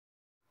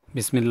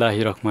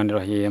বিসমিল্লাহির রহমানির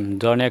রহিম।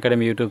 Johnny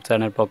academy YouTube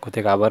channel পক্ষ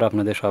থেকে আবার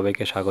আপনাদের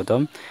সবাইকে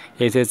স্বাগতম।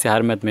 এইচএসসি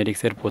হায়ার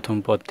ম্যাথমেটিক্সের প্রথম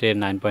পত্রের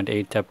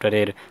 9.8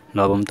 চ্যাপ্টারের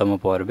নবমতম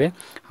পর্বে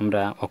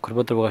আমরা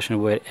অক্ষরপত্র প্রকাশনী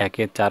বইয়ের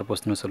 1-4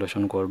 প্রশ্ন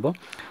সলিউশন করব।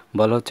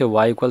 বলা হচ্ছে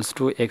y =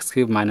 x³ - x²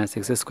 -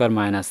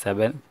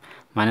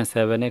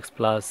 7x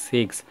 +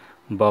 6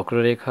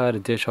 বক্ররেখার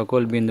যে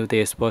সকল বিন্দুতে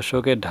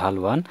স্পর্শকের ঢাল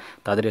 1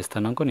 তাদের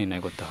স্থানাঙ্ক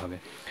নির্ণয় করতে হবে।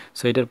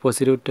 সো এটার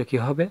প্রসিডিউরটা কী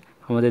হবে,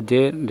 আমাদের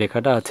যে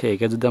রেখাটা আছে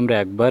একে যদি আমরা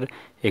একবার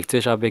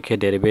এক্সের সাপেক্ষে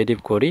ডেরিভেটিভ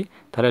করি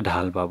তাহলে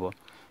ঢাল পাবো,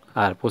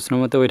 আর প্রশ্ন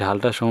মতে ওই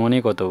ঢালটা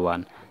সমানই কত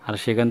 1, আর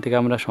সেখান থেকে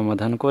আমরা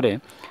সমাধান করে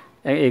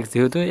এক্স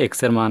যেহেতু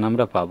এক্সের মান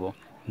আমরা পাবো,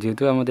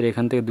 যেহেতু আমাদের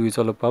এখান থেকে দুই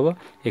চলক পাবো,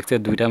 এক্সের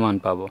দুইটা মান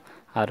পাবো,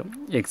 আর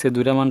এক্সের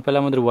দুইটা মান পেলে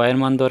আমাদের ওয়াইয়ের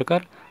মান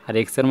দরকার, আর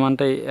এক্সের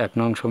মানটাই 1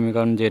 নং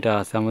সমীকরণ যেটা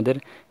আছে আমাদের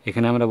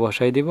এখানে আমরা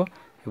বসাই দিব,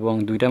 এবং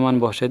দুইটা মান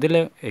বসাই দিলে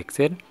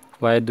এক্সের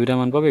ওয়াইয়ের দুইটা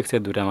মান পাবো,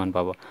 এক্সের দুইটা মান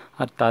পাবো,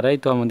 আর তারাই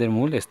তো আমাদের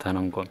মূল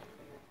স্থানাঙ্ক।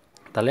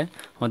 তাহলে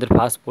আমাদের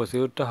ফার্স্ট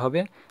প্রসিডিউরটা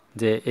হবে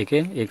যে একে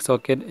এক্স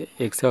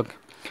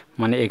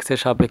মানে এক্সের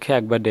সাপেক্ষে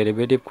একবার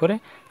ডেরিভেটিভ করে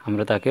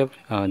আমরা তাকে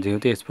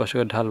যেহেতু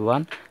স্পর্শকের ঢাল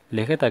 1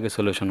 লিখে তাকে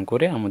সলিউশন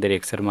করে আমাদের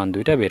এক্সের মান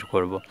দুইটা বের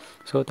করব।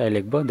 সো তাই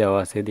লিখব, দেওয়া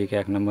আছে এদিকে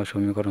 1 নম্বর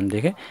সমীকরণ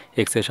দেখে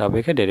এক্সের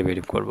সাপেক্ষে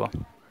ডেরিভেটিভ করব।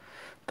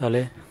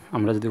 তাহলে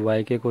আমরা যদি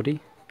ওয়াইকে করি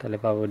তাহলে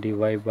পাবো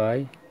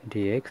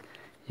dy/dx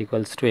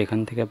 = এখান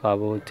থেকে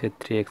পাবো হচ্ছে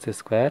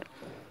 3x²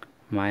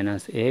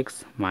 - x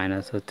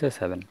মাইনাস হচ্ছে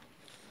 7।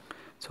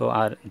 সো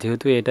আর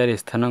যেহেতু এটার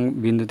স্থানাঙ্ক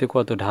বিন্দুতে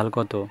কত ঢাল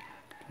কত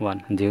 1,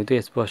 যেহেতু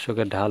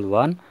স্পর্শকের ঢাল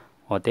 1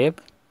 অতএব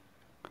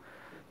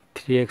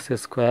 3x² -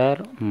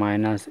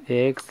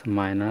 x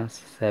মাইনাস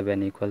 7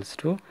 =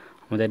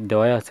 আমাদের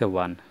দেওয়া আছে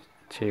 1,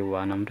 সেই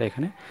 1 আমরা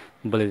এখানে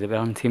বলে দেবো।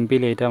 এখন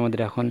সিম্পলি এটা আমাদের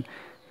এখন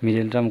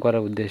মিডল টার্ম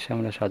করার উদ্দেশ্যে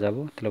আমরা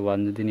সাজাবো। তাহলে 1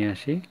 যদি নিয়ে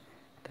আসি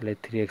তাহলে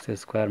 3x²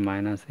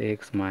 - x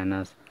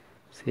মাইনাস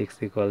 6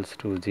 =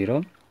 0।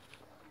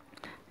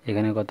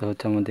 এখানে কত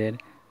হচ্ছে আমাদের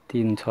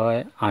 3 6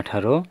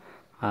 18,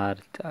 আর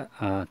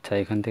আচ্ছা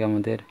এখান থেকে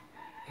আমাদের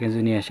এখানে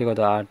যদি নিয়ে আসি কত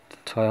 8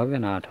 6 হবে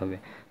না 8 হবে,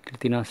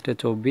 3 8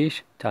 24,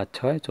 4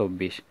 6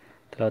 24,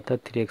 তাহলে অর্থাৎ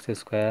 3x²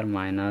 -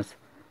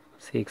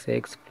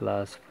 6x +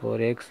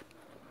 4x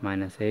 -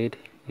 8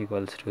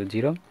 =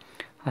 0।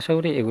 আশা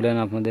করি এগুলো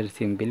আপনাদের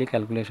সিম্পলি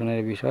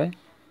ক্যালকুলেশনের বিষয়।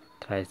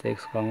 3x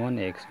common,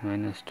 x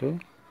 - 2,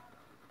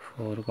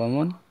 4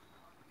 common,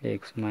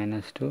 x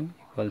 - 2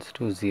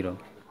 = 0,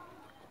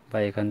 বা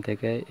এখান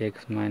থেকে x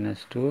 -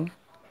 2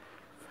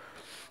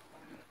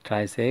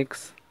 3x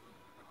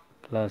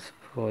 +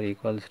 4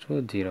 =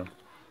 0।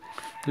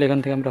 তাহলে এখান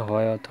থেকে আমরা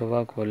হয় অথবা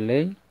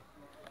করলেই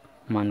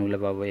মানগুলো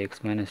পাবো। x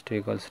 - 2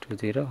 =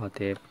 0,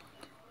 অতএব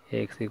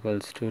x =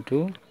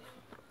 2,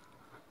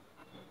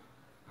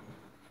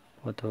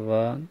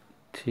 অথবা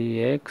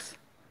 3x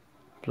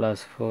 +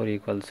 4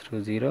 =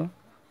 0,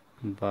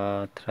 বা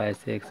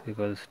 3x -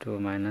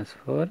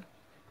 4,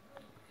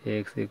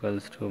 x =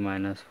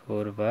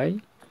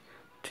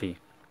 -4/3।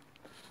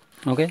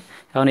 ওকে,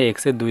 এখন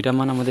এক্সের দুইটা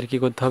মান আমাদের কি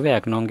করতে হবে,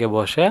 1 নংকে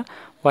বসে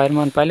ওয়াইয়ের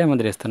মান পাইলে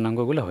আমাদের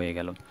স্থানাঙ্কগুলো হয়ে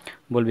গেল।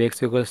 বলবে x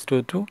 =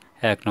 2,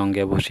 1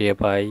 নংকে বসিয়ে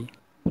পাই।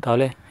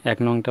 তাহলে 1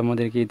 নংটা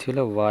আমাদের কি ছিল,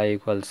 y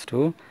 =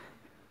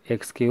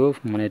 x³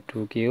 মানে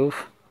 2³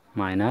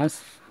 মাইনাস,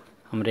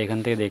 আমরা এখান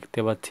থেকে দেখতে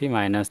পাচ্ছি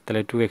মাইনাস,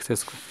 তাহলে 2x²,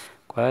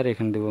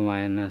 এখানে দেবো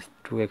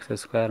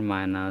 -2x²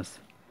 মাইনাস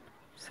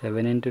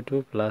 7 × 2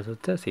 প্লাস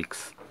হচ্ছে 6।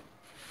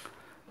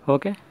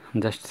 ওকে,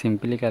 জাস্ট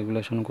সিম্পলি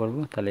ক্যালকুলেশন করব।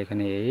 তাহলে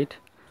এখানে 8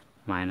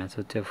 মাইনাস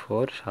হচ্ছে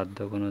 4, 7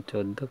 ×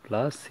 14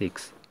 প্লাস 6,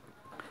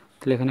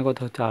 তাহলে এখানে কত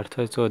হচ্ছে 8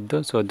 6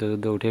 14,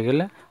 14 উঠে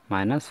গেলে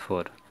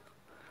 -4,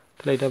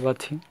 তাহলে এটা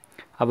পাচ্ছি।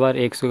 আবার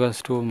x =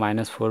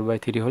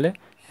 -4/3 হলে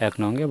 1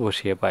 নংয়ে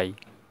বসিয়ে পাই।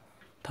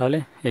 তাহলে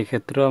এই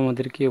ক্ষেত্রেও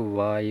আমাদের কি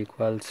y =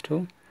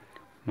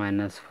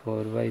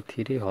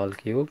 -4/3 whole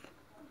cube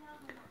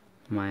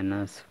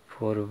minus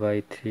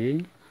 4/3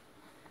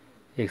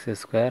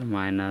 x²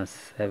 minus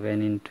 7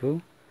 ×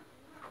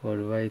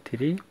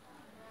 4/3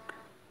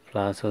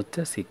 plus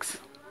হচ্ছে 6।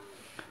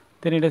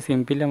 দেন এটা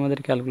সিম্পলি আমাদের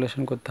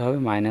ক্যালকুলেশন করতে হবে।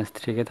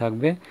 -3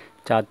 থাকবে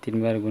 4 3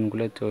 বার গুণ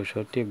করলে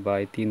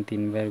 64/3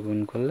 3 বার গুণ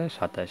করলে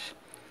 27,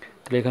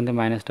 তাহলে এখান থেকে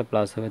মাইনাসটা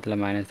প্লাস হবে, তাহলে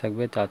মাইনাস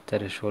থাকবে 4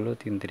 4 16,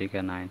 3 3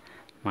 9,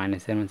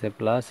 মাইনাসের মধ্যে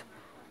প্লাস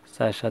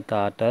 4 7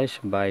 28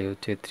 বাই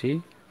হচ্ছে 3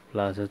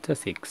 প্লাস হচ্ছে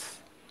 6।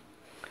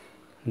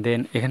 দেন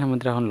এখানে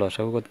আমাদের এখন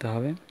লসাগু করতে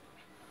হবে,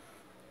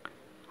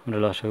 আমরা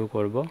লসাগু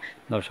করব।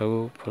 লসাগু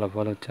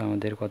ফলাফল হচ্ছে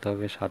আমাদের কত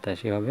হবে,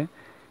 87 হবে,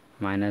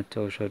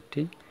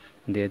 -64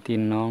 দিয়ে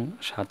 3 নং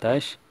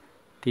 27,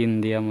 3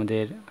 দিয়ে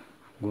আমাদের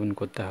গুণ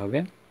করতে হবে।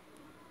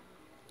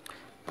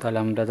 তাহলে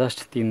আমরা জাস্ট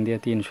 3 দিয়ে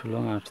 3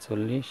 16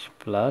 48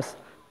 প্লাস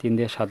 3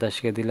 দিয়ে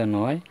 27কে দিলে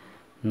 9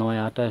 9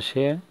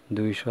 28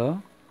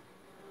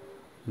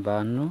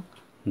 252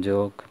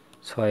 যোগ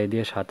 6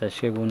 দিয়ে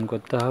 27কে গুণ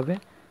করতে হবে,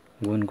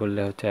 গুণ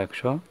করলে হচ্ছে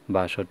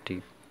 162,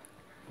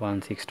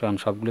 161।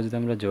 সবগুলো যদি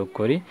আমরা যোগ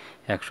করি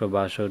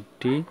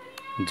 162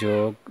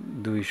 যোগ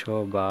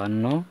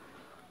 252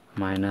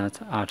 মাইনাস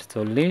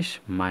 48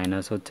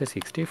 মাইনাস হচ্ছে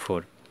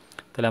 64,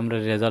 তাহলে আমরা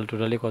রেজাল্ট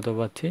টোটালি কত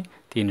পাচ্ছি,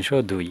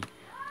 302।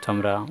 তো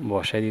আমরা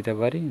বসাই দিতে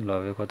পারি,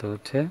 লবে কত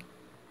হচ্ছে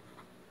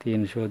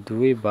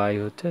 302 বাই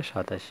হচ্ছে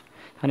 27।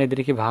 এখানে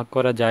এদেরকে ভাগ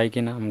করা যায়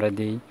কি না, আমরা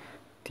দিই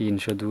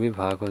 302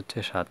 ভাগ হচ্ছে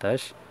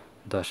 27,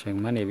 দশমিক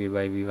মান এবি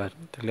বাই বি,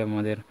 তাহলে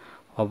আমাদের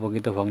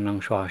অবকৃত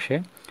ভগ্নাংশ আসে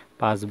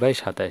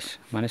 5/27,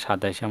 মানে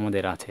 27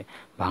 আমাদের আছে,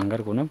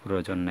 ভাঙার কোনো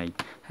প্রয়োজন নাই।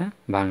 হ্যাঁ,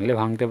 ভাঙলে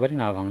ভাঙতে পারি,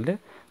 না ভাঙলে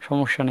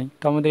সমস্যা নেই।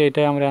 তো আমাদের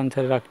এটাই আমরা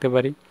অ্যান্সারে রাখতে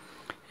পারি,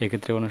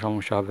 এক্ষেত্রে কোনো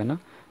সমস্যা হবে না।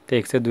 তো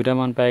এক্সের দুটা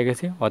মান পেয়ে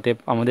গেছি, অতএব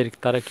আমাদের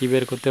তারা কী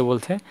বের করতে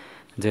বলছে,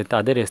 যে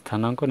তাদের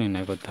স্থানাঙ্ক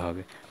নির্ণয় করতে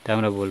হবে। তাই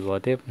আমরা বলবো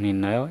অতএব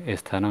নির্ণয়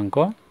স্থানাঙ্ক।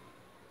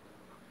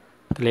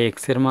 তাহলে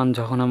এক্সের মান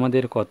যখন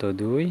আমাদের কত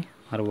 2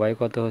 আর ওয়াই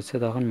কত হচ্ছে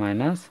তখন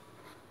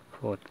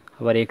 -4,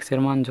 আবার এক্সের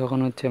মান যখন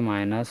হচ্ছে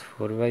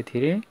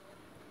 -4/3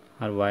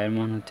 আর ওয়াইয়ের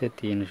মান হচ্ছে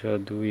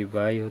 302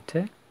 বাই হচ্ছে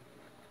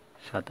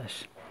 27।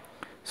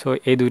 সো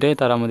এই দুইটাই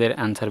তারা আমাদের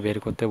অ্যান্সার বের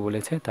করতে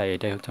বলেছে, তাই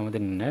এটাই হচ্ছে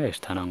আমাদের নির্ণয়ের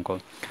স্থানাঙ্ক।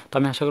 তো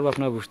আমি আশা করব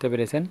আপনারা বুঝতে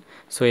পেরেছেন।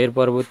 সো এর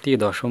পরবর্তী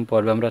 10ম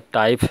পর্বে আমরা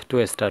টাইপ 2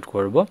 স্টার্ট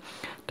করব।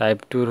 টাইপ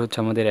 2-র হচ্ছে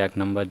আমাদের 1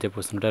 নম্বর যে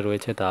প্রশ্নটা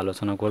রয়েছে তা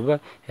আলোচনা করব।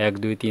 1,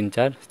 2, 3,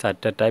 4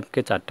 চারটা টাইপকে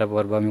 4টা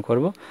পর্ব আমি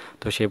করব।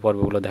 তো সেই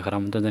পর্বগুলো দেখার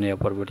আমন্ত্রণ জানিয়ে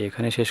পর্বটি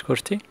এখানে শেষ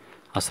করছি।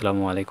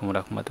 আসসালামু আলাইকুম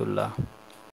রহমতুল্লাহ।